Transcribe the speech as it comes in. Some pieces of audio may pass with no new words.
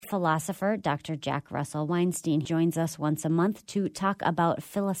philosopher Dr. Jack Russell Weinstein joins us once a month to talk about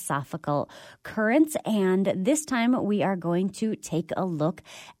philosophical currents. And this time we are going to take a look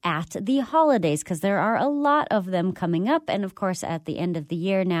at the holidays because there are a lot of them coming up. And of course, at the end of the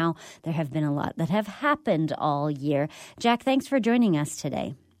year now, there have been a lot that have happened all year. Jack, thanks for joining us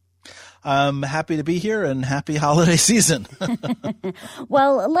today. I'm happy to be here and happy holiday season.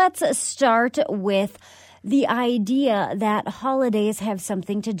 Well, let's start with the idea that holidays have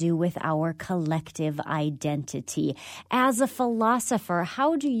something to do with our collective identity. As a philosopher,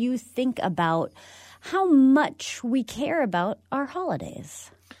 how do you think about how much we care about our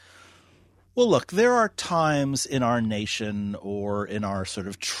holidays? Well, look, there are times in our nation or in our sort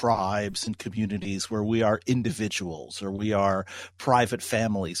of tribes and communities where we are individuals or we are private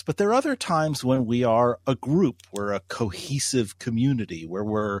families. But there are other times when we are a group, we're a cohesive community, where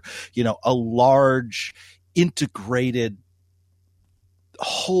we're, a large integrated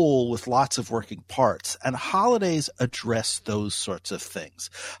whole with lots of working parts. And holidays address those sorts of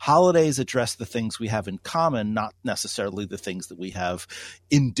things. Holidays address the things we have in common, not necessarily the things that we have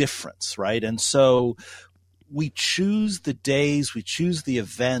in difference, right? And so we choose the days, we choose the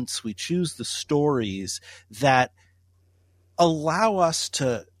events, we choose the stories that allow us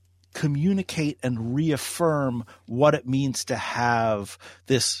to communicate and reaffirm what it means to have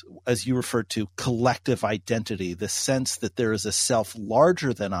this, as you referred to, collective identity, the sense that there is a self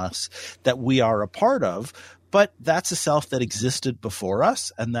larger than us that we are a part of, but that's a self that existed before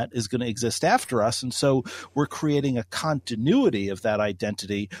us and that is going to exist after us. And so we're creating a continuity of that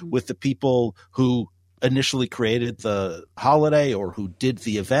identity with the people who initially created the holiday or who did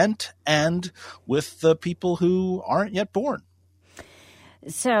the event and with the people who aren't yet born.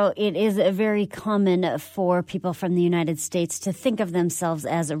 So it is very common for people from the United States to think of themselves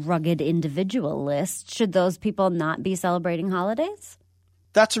as rugged individualists. Should those people not be celebrating holidays?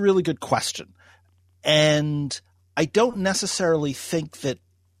 That's a really good question. And I don't necessarily think that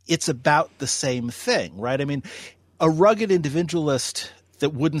it's about the same thing, right? I mean, a rugged individualist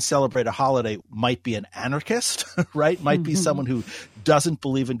that wouldn't celebrate a holiday might be an anarchist, right? Might be someone who doesn't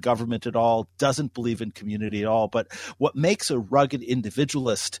believe in government at all, doesn't believe in community at all. But what makes a rugged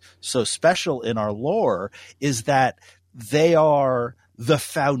individualist so special in our lore is that they are the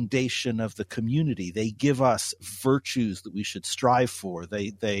foundation of the community. They give us virtues that we should strive for.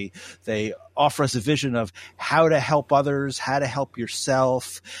 They offer us a vision of how to help others, how to help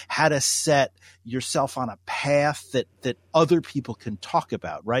yourself, how to set yourself on a path that other people can talk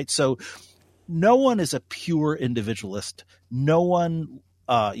about, right? So no one is a pure individualist. No one,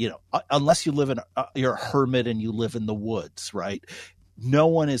 unless you live in, you're a hermit and you live in the woods, right? No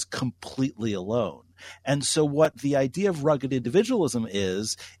one is completely alone. And so what the idea of rugged individualism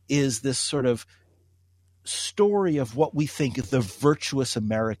is this sort of story of what we think the virtuous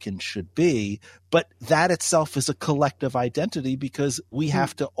American should be, but that itself is a collective identity because we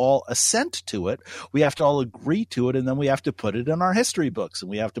have to all assent to it. We have to all agree to it, and then we have to put it in our history books, and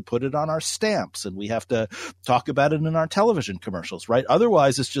we have to put it on our stamps, and we have to talk about it in our television commercials, right?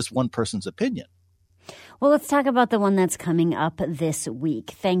 Otherwise, it's just one person's opinion. Well, let's talk about the one that's coming up this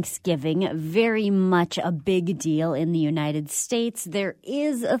week. Thanksgiving, very much a big deal in the United States. There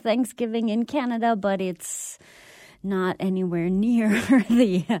is a Thanksgiving in Canada, but it's not anywhere near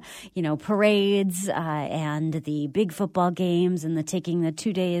the, parades and the big football games and the taking the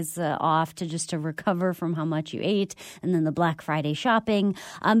 2 days off to recover from how much you ate, and then the Black Friday shopping.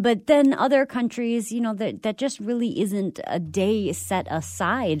 But then other countries, that just really isn't a day set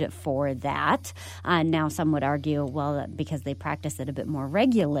aside for that. Now, some would argue, well, because they practice it a bit more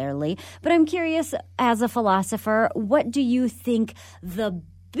regularly. But I'm curious, as a philosopher, what do you think the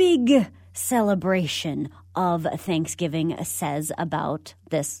big celebration of Thanksgiving says about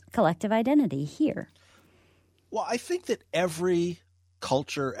this collective identity here? Well, I think that every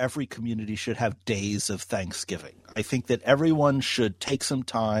culture, every community should have days of Thanksgiving. I think that everyone should take some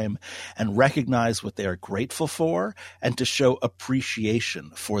time and recognize what they are grateful for and to show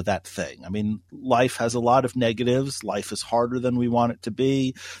appreciation for that thing. I mean, life has a lot of negatives. Life is harder than we want it to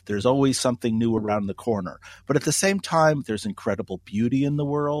be. There's always something new around the corner. But at the same time, there's incredible beauty in the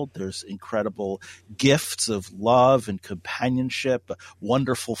world. There's incredible gifts of love and companionship,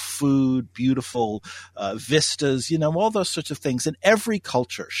 wonderful food, beautiful vistas, all those sorts of things. And every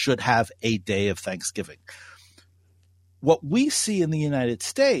culture should have a day of Thanksgiving. What we see in the United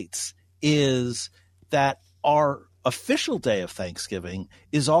States is that our official day of Thanksgiving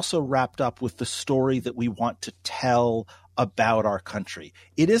is also wrapped up with the story that we want to tell about our country.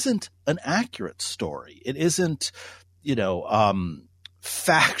 It isn't an accurate story. It isn't,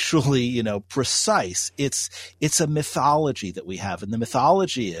 factually, precise. It's a mythology that we have. And the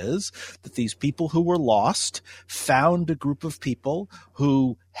mythology is that these people who were lost found a group of people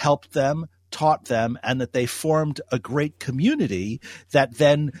who helped them, taught them, and that they formed a great community that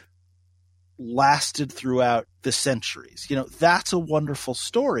then lasted throughout the centuries. That's a wonderful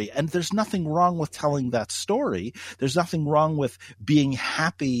story. And there's nothing wrong with telling that story. There's nothing wrong with being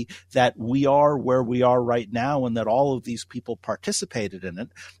happy that we are where we are right now and that all of these people participated in it.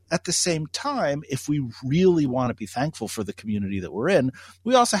 At the same time, if we really want to be thankful for the community that we're in,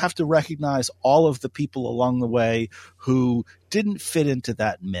 we also have to recognize all of the people along the way who didn't fit into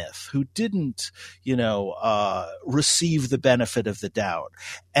that myth, who didn't, receive the benefit of the doubt.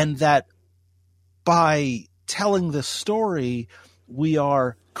 And that by telling this story, we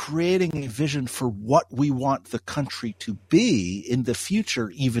are creating a vision for what we want the country to be in the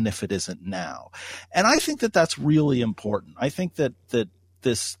future, even if it isn't now. And I think that that's really important. I think that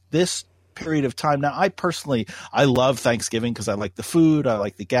this period of time now, I love Thanksgiving because I like the food, I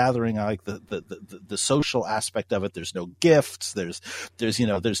like the gathering, I like the social aspect of it. There's no gifts, there's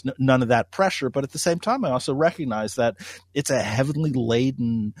none of that pressure. But at the same time, I also recognize that it's a heavily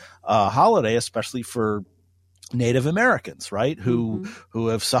laden holiday, especially for Native Americans, right? Who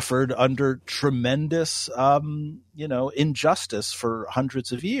have suffered under tremendous, injustice for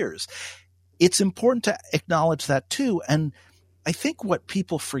hundreds of years. It's important to acknowledge that too. And I think what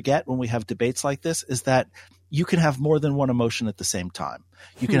people forget when we have debates like this is that you can have more than one emotion at the same time.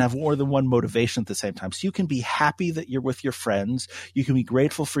 You can have more than one motivation at the same time. So you can be happy that you're with your friends. You can be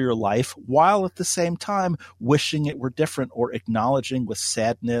grateful for your life while at the same time wishing it were different or acknowledging with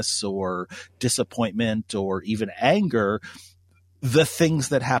sadness or disappointment or even anger the things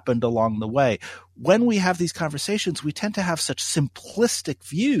that happened along the way. When we have these conversations, we tend to have such simplistic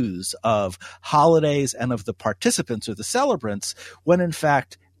views of holidays and of the participants or the celebrants, when in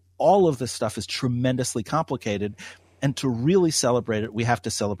fact, all of this stuff is tremendously complicated. And to really celebrate it, we have to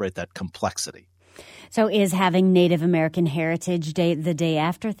celebrate that complexity. So is having Native American Heritage Day the day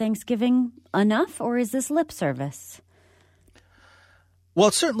after Thanksgiving enough, or is this lip service? Well,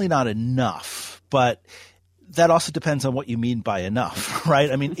 it's certainly not enough, but that also depends on what you mean by enough,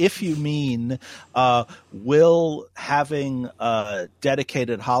 right? I mean, if you mean, will having a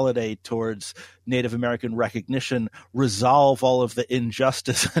dedicated holiday towards Native American recognition resolve all of the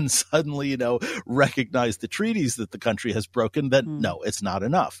injustice and suddenly, recognize the treaties that the country has broken, then no, it's not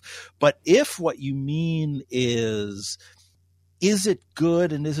enough. But if what you mean is it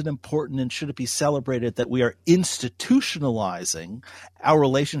good and is it important and should it be celebrated that we are institutionalizing our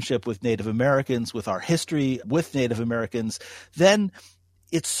relationship with Native Americans, with our history with Native Americans, then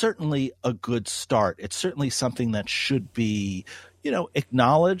it's certainly a good start. It's certainly something that should be,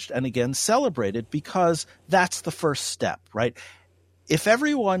 acknowledged and again celebrated, because that's the first step, right? If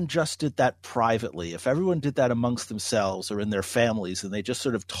everyone just did that privately, if everyone did that amongst themselves or in their families, and they just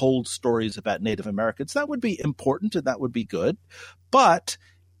sort of told stories about Native Americans, that would be important and that would be good. But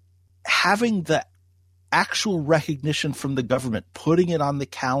having the actual recognition from the government, putting it on the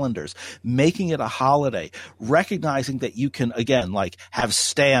calendars, making it a holiday, recognizing that you can, again, like have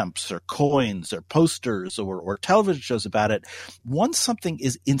stamps or coins or posters or television shows about it. Once something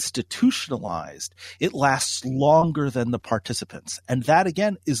is institutionalized, it lasts longer than the participants. And that,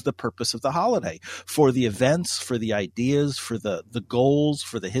 again, is the purpose of the holiday, for the events, for the ideas, for the goals,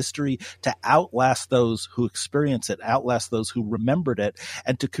 for the history, to outlast those who experience it, outlast those who remembered it,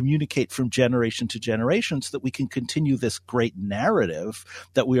 and to communicate from generation to generation, so that we can continue this great narrative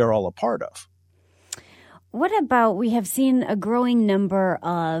that we are all a part of. What about, we have seen a growing number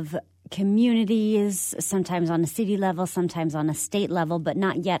of communities, sometimes on a city level, sometimes on a state level, but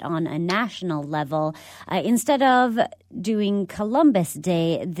not yet on a national level. Instead of doing Columbus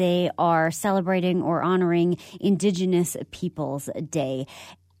Day, they are celebrating or honoring Indigenous Peoples Day.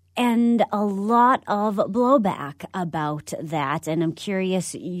 And a lot of blowback about that. And I'm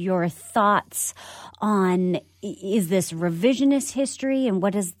curious your thoughts on, is this revisionist history, and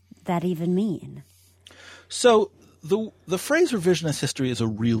what does that even mean? So the phrase revisionist history is a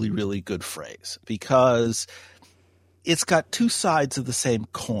really, really good phrase, because it's got two sides of the same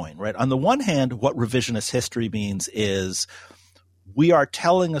coin, right? On the one hand, what revisionist history means is we are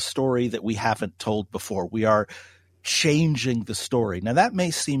telling a story that we haven't told before. We are changing the story. Now, that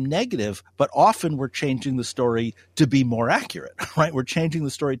may seem negative, but often we're changing the story to be more accurate, right? We're changing the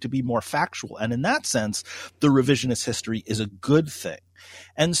story to be more factual. And in that sense, the revisionist history is a good thing.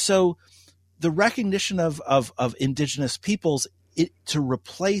 And so the recognition of indigenous peoples to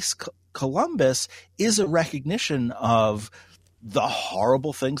replace Columbus is a recognition of the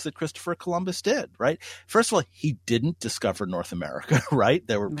horrible things that Christopher Columbus did, right? First of all, he didn't discover North America, right?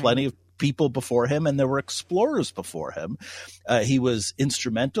 There were plenty of people before him, and there were explorers before him. He was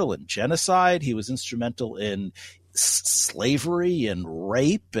instrumental in genocide. He was instrumental in slavery and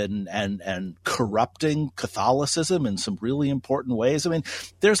rape and corrupting Catholicism in some really important ways. I mean,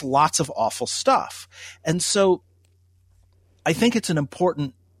 there's lots of awful stuff. And so I think it's an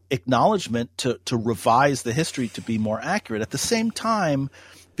important acknowledgement to revise the history to be more accurate. At the same time,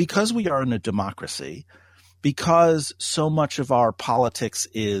 because we are in a democracy, because so much of our politics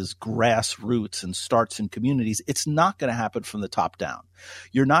is grassroots and starts in communities, it's not going to happen from the top down.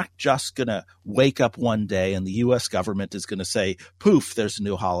 You're not just going to wake up one day and the U.S. government is going to say, poof, there's a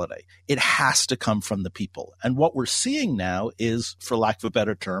new holiday. It has to come from the people. And what we're seeing now is, for lack of a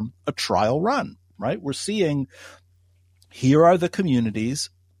better term, a trial run, right? We're seeing here are the communities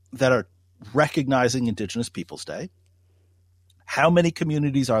that are recognizing Indigenous Peoples Day. How many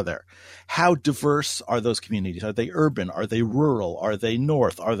communities are there? How diverse are those communities? Are they urban? Are they rural? Are they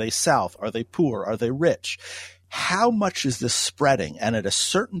north? Are they south? Are they poor? Are they rich? How much is this spreading? And at a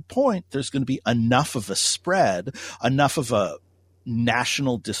certain point, there's going to be enough of a spread, enough of a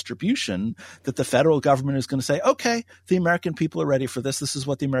national distribution that the federal government is going to say, okay, the American people are ready for this. This is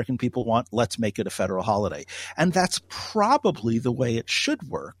what the American people want. Let's make it a federal holiday. And that's probably the way it should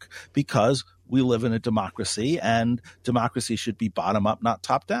work, because we live in a democracy, and democracy should be bottom up, not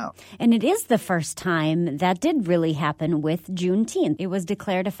top down. And it is the first time that did really happen with Juneteenth. It was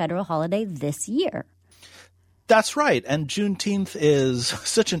declared a federal holiday this year. That's right. And Juneteenth is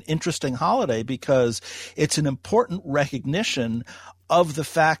such an interesting holiday because it's an important recognition of the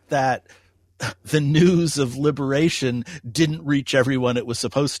fact that the news of liberation didn't reach everyone it was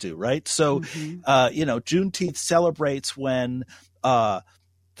supposed to, right? So, Juneteenth celebrates when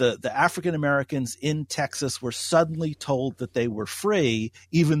the African Americans in Texas were suddenly told that they were free,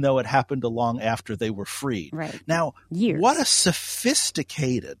 even though it happened long after they were freed. Right. Now, what a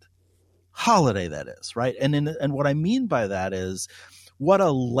sophisticated holiday that is, right? And what I mean by that is, what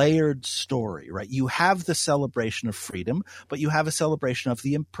a layered story, right? You have the celebration of freedom, but you have a celebration of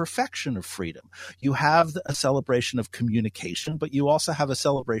the imperfection of freedom. You have a celebration of communication, but you also have a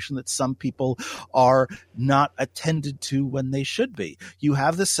celebration that some people are not attended to when they should be. You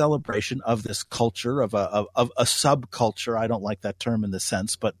have the celebration of this culture of a subculture. I don't like that term in the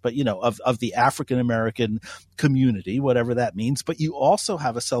sense, but of the African American community, whatever that means. But you also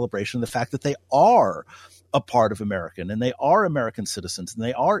have a celebration of the fact that they are a part of American, and they are American citizens, and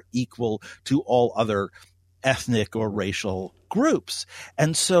they are equal to all other ethnic or racial groups.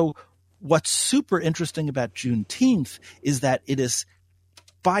 And so what's super interesting about Juneteenth is that it is,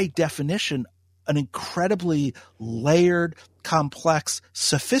 by definition, an incredibly layered, complex,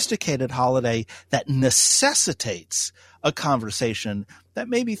 sophisticated holiday that necessitates a conversation that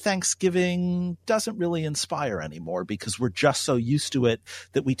maybe Thanksgiving doesn't really inspire anymore, because we're just so used to it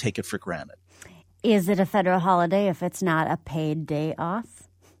that we take it for granted. Is it a federal holiday if it's not a paid day off?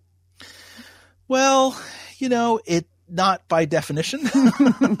 Well, it not by definition.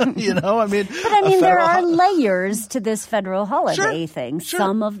 But there are layers to this federal holiday thing. Sure.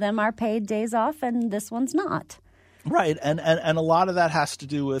 Some of them are paid days off, and this one's not. Right. And a lot of that has to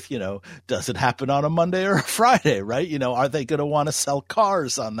do with, does it happen on a Monday or a Friday, right? Are they going to want to sell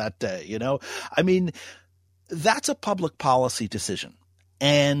cars on that day? That's a public policy decision.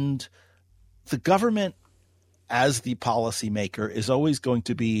 And the government, as the policymaker, is always going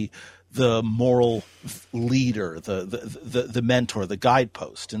to be the moral leader, the mentor, the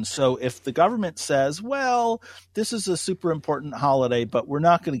guidepost. And so if the government says, well, this is a super important holiday, but we're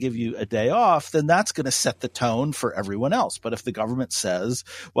not going to give you a day off, then that's going to set the tone for everyone else. But if the government says,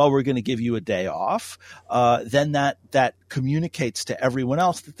 well, we're going to give you a day off, then that communicates to everyone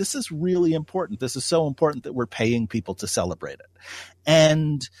else that this is really important. This is so important that we're paying people to celebrate it.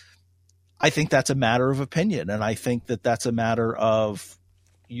 And I think that's a matter of opinion. And I think that that's a matter of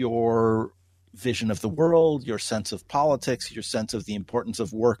your vision of the world, your sense of politics, your sense of the importance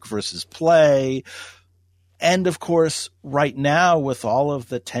of work versus play. And of course, right now, with all of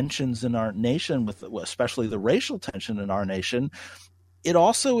the tensions in our nation, with especially the racial tension in our nation, it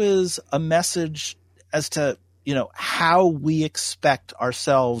also is a message as to, how we expect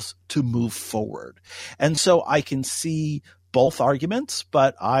ourselves to move forward. And so I can see both arguments,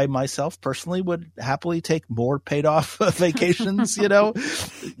 but I myself personally would happily take more paid off vacations.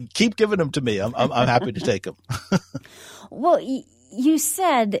 Keep giving them to me. I'm happy to take them. Well, you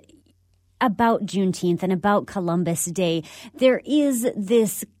said about Juneteenth and about Columbus Day, there is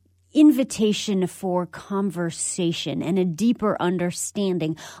this invitation for conversation and a deeper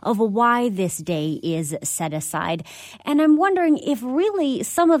understanding of why this day is set aside. And I'm wondering if really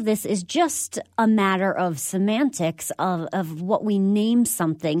some of this is just a matter of semantics of what we name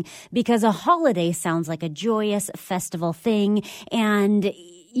something, because a holiday sounds like a joyous festival thing, and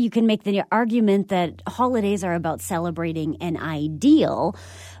you can make the argument that holidays are about celebrating an ideal,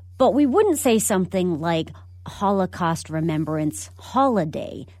 but we wouldn't say something like Holocaust Remembrance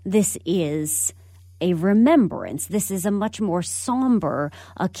Holiday. This is a remembrance. This is a much more somber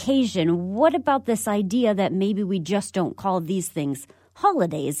occasion. What about this idea that maybe we just don't call these things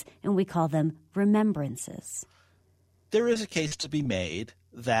holidays and we call them remembrances? There is a case to be made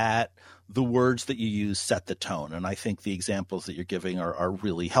that the words that you use set the tone. And I think the examples that you're giving are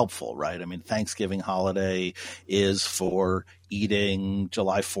really helpful, right? I mean, Thanksgiving holiday is for eating,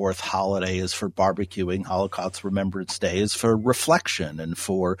 July 4th holiday is for barbecuing, Holocaust Remembrance Day is for reflection and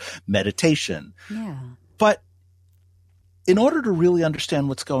for meditation. Yeah. But in order to really understand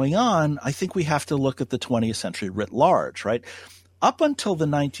what's going on, I think we have to look at the 20th century writ large, right? Up until the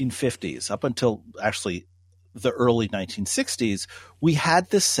 1950s, up until actually the early 1960s, we had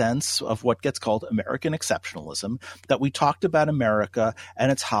this sense of what gets called American exceptionalism, that we talked about America and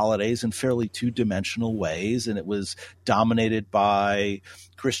its holidays in fairly two-dimensional ways, and it was dominated by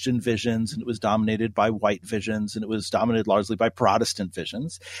Christian visions, and it was dominated by white visions, and it was dominated largely by Protestant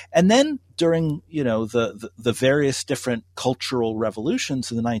visions. And then during, the various different cultural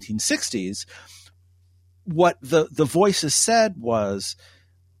revolutions in the 1960s, what the voices said was,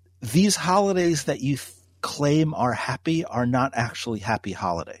 these holidays that you claim are happy are not actually happy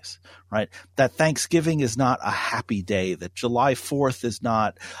holidays, right? That Thanksgiving is not a happy day, that July 4th is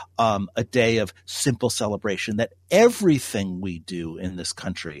not a day of simple celebration, that everything we do in this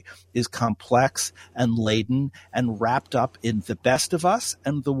country is complex and laden and wrapped up in the best of us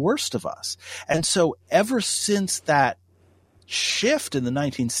and the worst of us. And so ever since that shift in the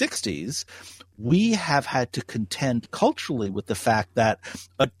 1960s, we have had to contend culturally with the fact that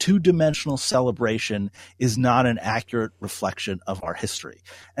a two-dimensional celebration is not an accurate reflection of our history.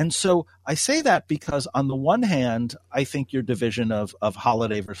 And so I say that because on the one hand, I think your division of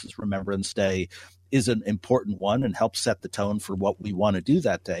holiday versus Remembrance Day is an important one and helps set the tone for what we want to do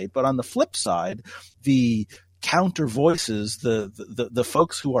that day. But on the flip side, the counter voices, the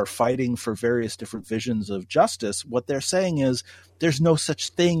folks who are fighting for various different visions of justice, what they're saying is there's no such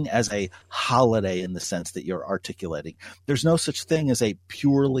thing as a holiday in the sense that you're articulating. There's no such thing as a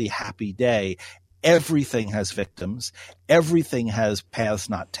purely happy day. Everything has victims. Everything has paths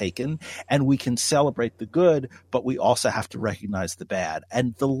not taken. And we can celebrate the good, but we also have to recognize the bad.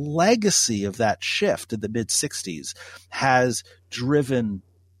 And the legacy of that shift in the mid-60s has driven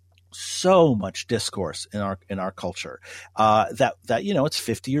so much discourse in our culture that it's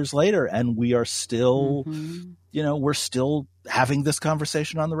 50 years later and we are still we're still having this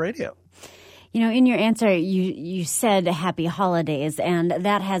conversation on the radio. In your answer, you said happy holidays, and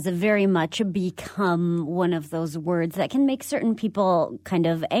that has very much become one of those words that can make certain people kind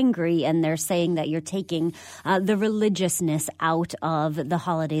of angry, and they're saying that you're taking the religiousness out of the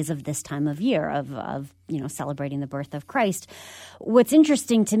holidays of this time of year, of celebrating the birth of Christ. What's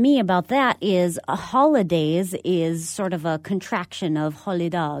interesting to me about that is holidays is sort of a contraction of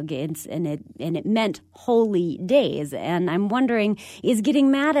holidag, and it meant holy days. And I'm wondering, is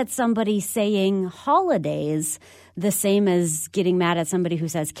getting mad at somebody saying holidays the same as getting mad at somebody who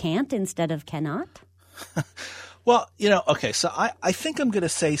says can't instead of cannot? Well, okay, so I think I'm going to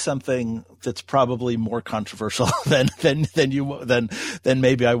say something that's probably more controversial than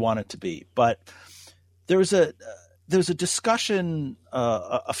maybe I want it to be, but there was a discussion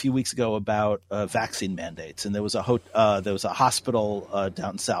a few weeks ago about vaccine mandates, and there was a hospital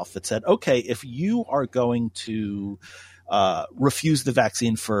down south that said, okay, if you are going to refuse the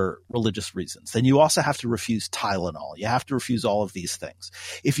vaccine for religious reasons, then you also have to refuse Tylenol. You have to refuse all of these things.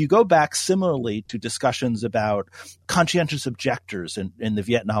 If you go back similarly to discussions about conscientious objectors in the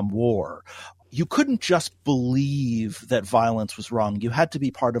Vietnam War, you couldn't just believe that violence was wrong. You had to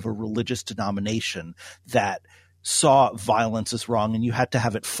be part of a religious denomination that saw violence as wrong, and you had to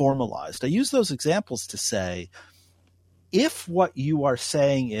have it formalized. I use those examples to say, if what you are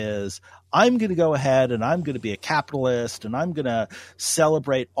saying is, I'm going to go ahead and I'm going to be a capitalist and I'm going to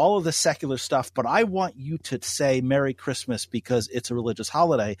celebrate all of the secular stuff, but I want you to say Merry Christmas because it's a religious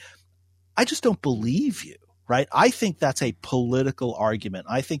holiday, I just don't believe you. Right? I think that's a political argument.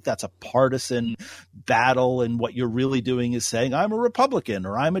 I think that's a partisan battle, and what you're really doing is saying, I'm a Republican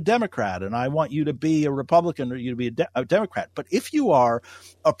or I'm a Democrat, and I want you to be a Republican or you to be a Democrat. But if you are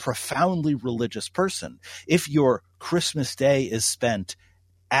a profoundly religious person, if your Christmas Day is spent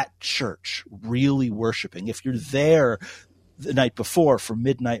at church, really worshiping, if you're there the night before for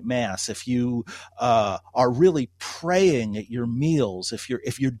midnight mass, if you are really praying at your meals,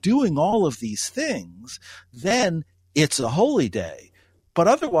 if you're doing all of these things, then it's a holy day. But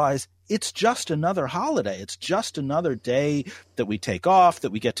otherwise, it's just another holiday. It's just another day that we take off,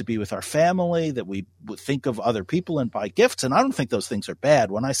 that we get to be with our family, that we think of other people and buy gifts. And I don't think those things are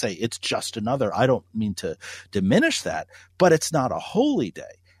bad. When I say it's just another, I don't mean to diminish that, but it's not a holy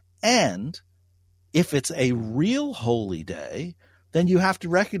day. And if it's a real holy day, then you have to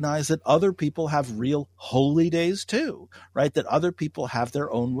recognize that other people have real holy days too, right? That other people have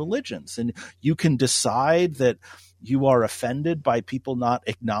their own religions. And you can decide that you are offended by people not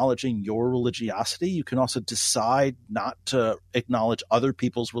acknowledging your religiosity. You can also decide not to acknowledge other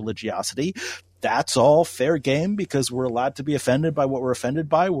people's religiosity. That's all fair game, because we're allowed to be offended by what we're offended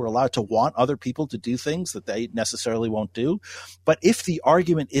by. We're allowed to want other people to do things that they necessarily won't do. But if the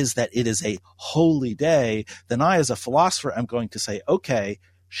argument is that it is a holy day, then I, as a philosopher, am going to say, okay,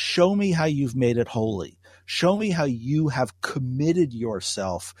 show me how you've made it holy. Show me how you have committed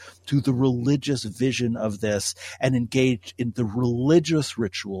yourself to the religious vision of this and engaged in the religious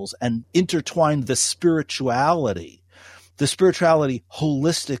rituals and intertwined the spirituality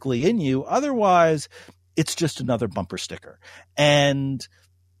holistically in you. Otherwise, it's just another bumper sticker. And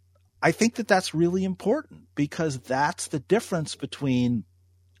I think that that's really important, because that's the difference between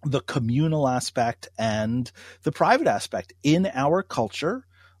the communal aspect and the private aspect. In our culture,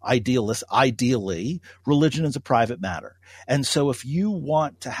 ideally, religion is a private matter. And so if you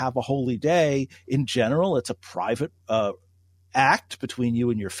want to have a holy day, in general, it's a private act between you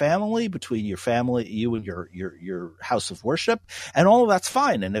and your family, you and your house of worship, and all of that's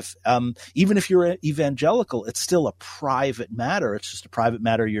fine. And if even if you're evangelical, it's still a private matter. It's just a private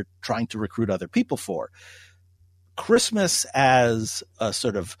matter you're trying to recruit other people for. Christmas as a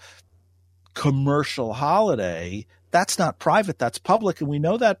sort of commercial holiday, that's not private, that's public. And we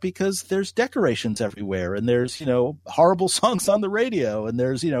know that because there's decorations everywhere, and there's, horrible songs on the radio, and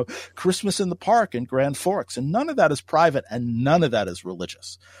there's, Christmas in the park in Grand Forks, and none of that is private and none of that is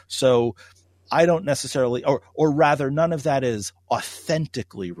religious. So I don't necessarily, or rather, none of that is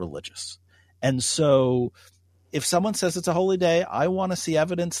authentically religious. And so if someone says it's a holy day, I want to see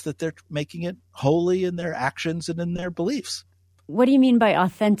evidence that they're making it holy in their actions and in their beliefs. What do you mean by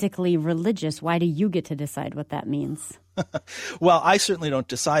authentically religious? Why do you get to decide what that means? Well, I certainly don't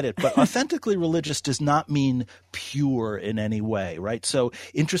decide it, but authentically religious does not mean pure in any way, right? So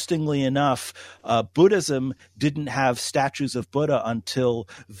interestingly enough, Buddhism didn't have statues of Buddha until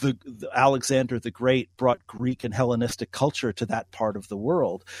the Alexander the Great brought Greek and Hellenistic culture to that part of the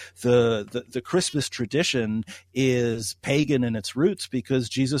world. The Christmas tradition is pagan in its roots because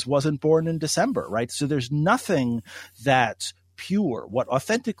Jesus wasn't born in December, right? So there's nothing that's pure. What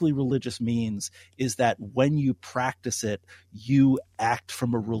authentically religious means is that when you practice it, you act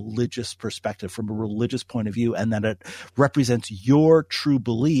from a religious perspective, from a religious point of view, and that it represents your true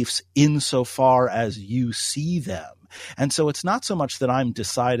beliefs insofar as you see them. And so it's not so much that I'm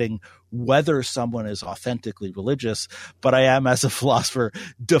deciding whether someone is authentically religious, but I am, as a philosopher,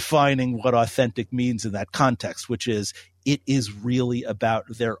 defining what authentic means in that context, which is it is really about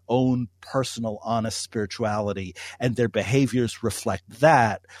their own personal, honest spirituality, and their behaviors reflect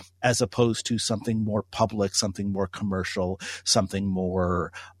that, as opposed to something more public, something more commercial, something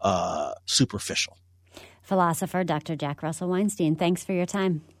more superficial. Philosopher Dr. Jack Russell Weinstein, thanks for your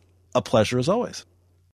time. A pleasure as always.